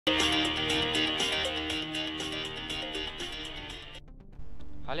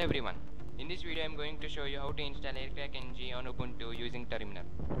Hello everyone, in this video I am going to show you how to install Aircrack-ng on Ubuntu using terminal.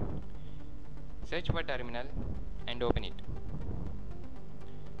 Search for terminal and open it.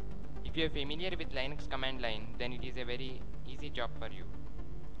 If you are familiar with Linux command line, then it is a very easy job for you.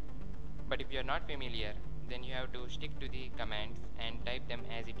 But if you are not familiar, then you have to stick to the commands and type them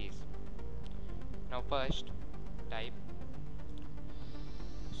as it is. Now first type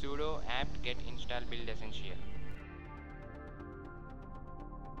sudo apt-get install build essential.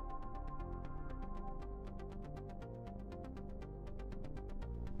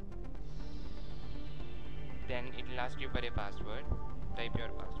 Then it will ask you for a password. Type your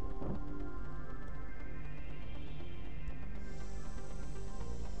password.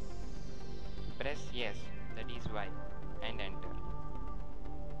 Press yes, that is Y, and enter.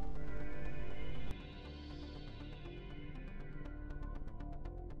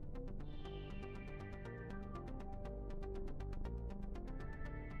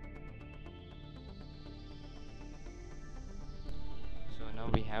 So now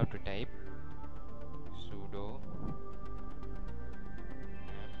we have to type sudo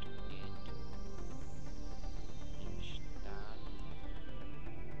apt-get install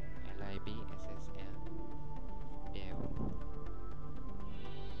libssl-dev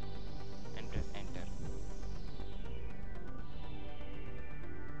and press enter.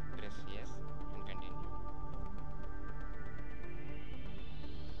 Press yes and continue.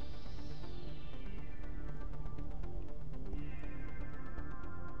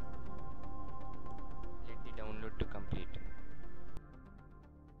 Let the download to complete.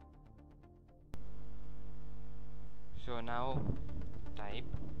 So now type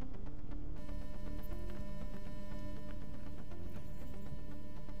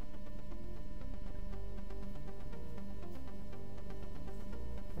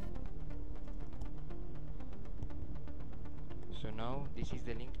So now this is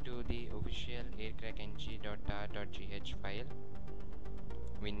the link to the official aircrack-ng.tar.gh file.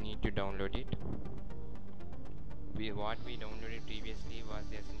 We need to download it. What we downloaded previously was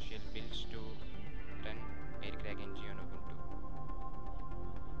the essential builds to run Aircrack-ng on Ubuntu.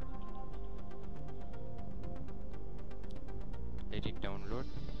 Let it download.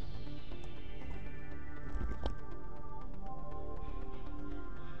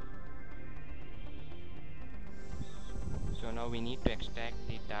 So now we need to extract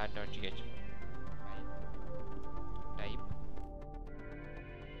the tar.gh file. Type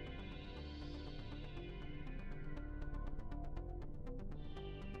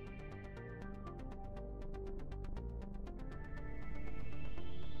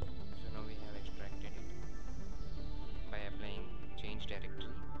So now we have extracted it by applying change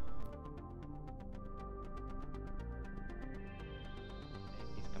directory.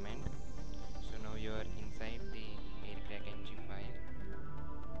 Type this command. So now you are inside the Aircrack-ng file.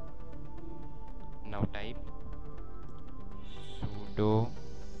 Now type sudo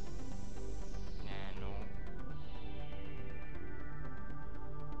nano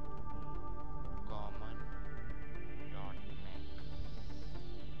common.mak.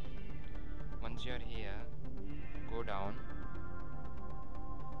 Once you are here, go down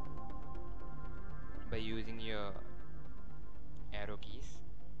by using your arrow keys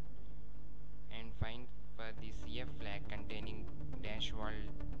and find for the CF flag containing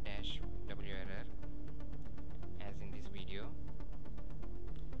 -wall-Werror as in this video.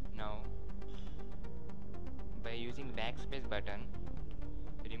 Now by using backspace button,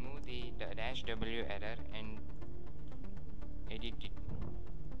 remove the -w error and edit it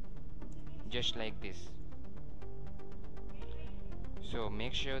just like this. So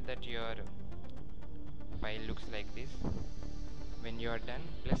make sure that your file looks like this. When you are done,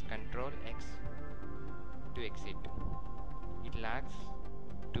 press ctrl+x to exit. It asks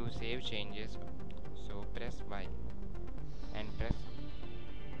to save changes, so press Y and press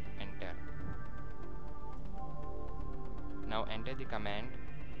enter. Now enter the command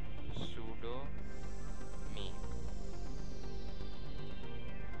sudo make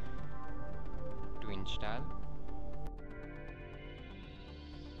to install.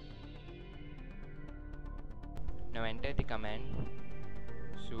 Now enter the command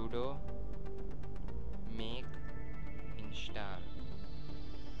sudo make install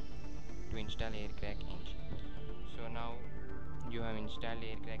to install Aircrack-ng. So now you have installed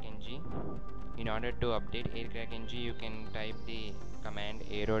Aircrack-ng. In order to update Aircrack-ng, you can type the command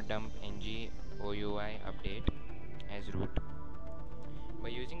aero-dump-ng OUI update as root. By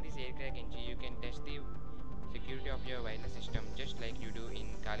using this Aircrack-ng, you can test the security of your wireless system just like you do in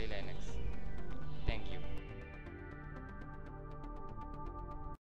Kali Linux. Thank you.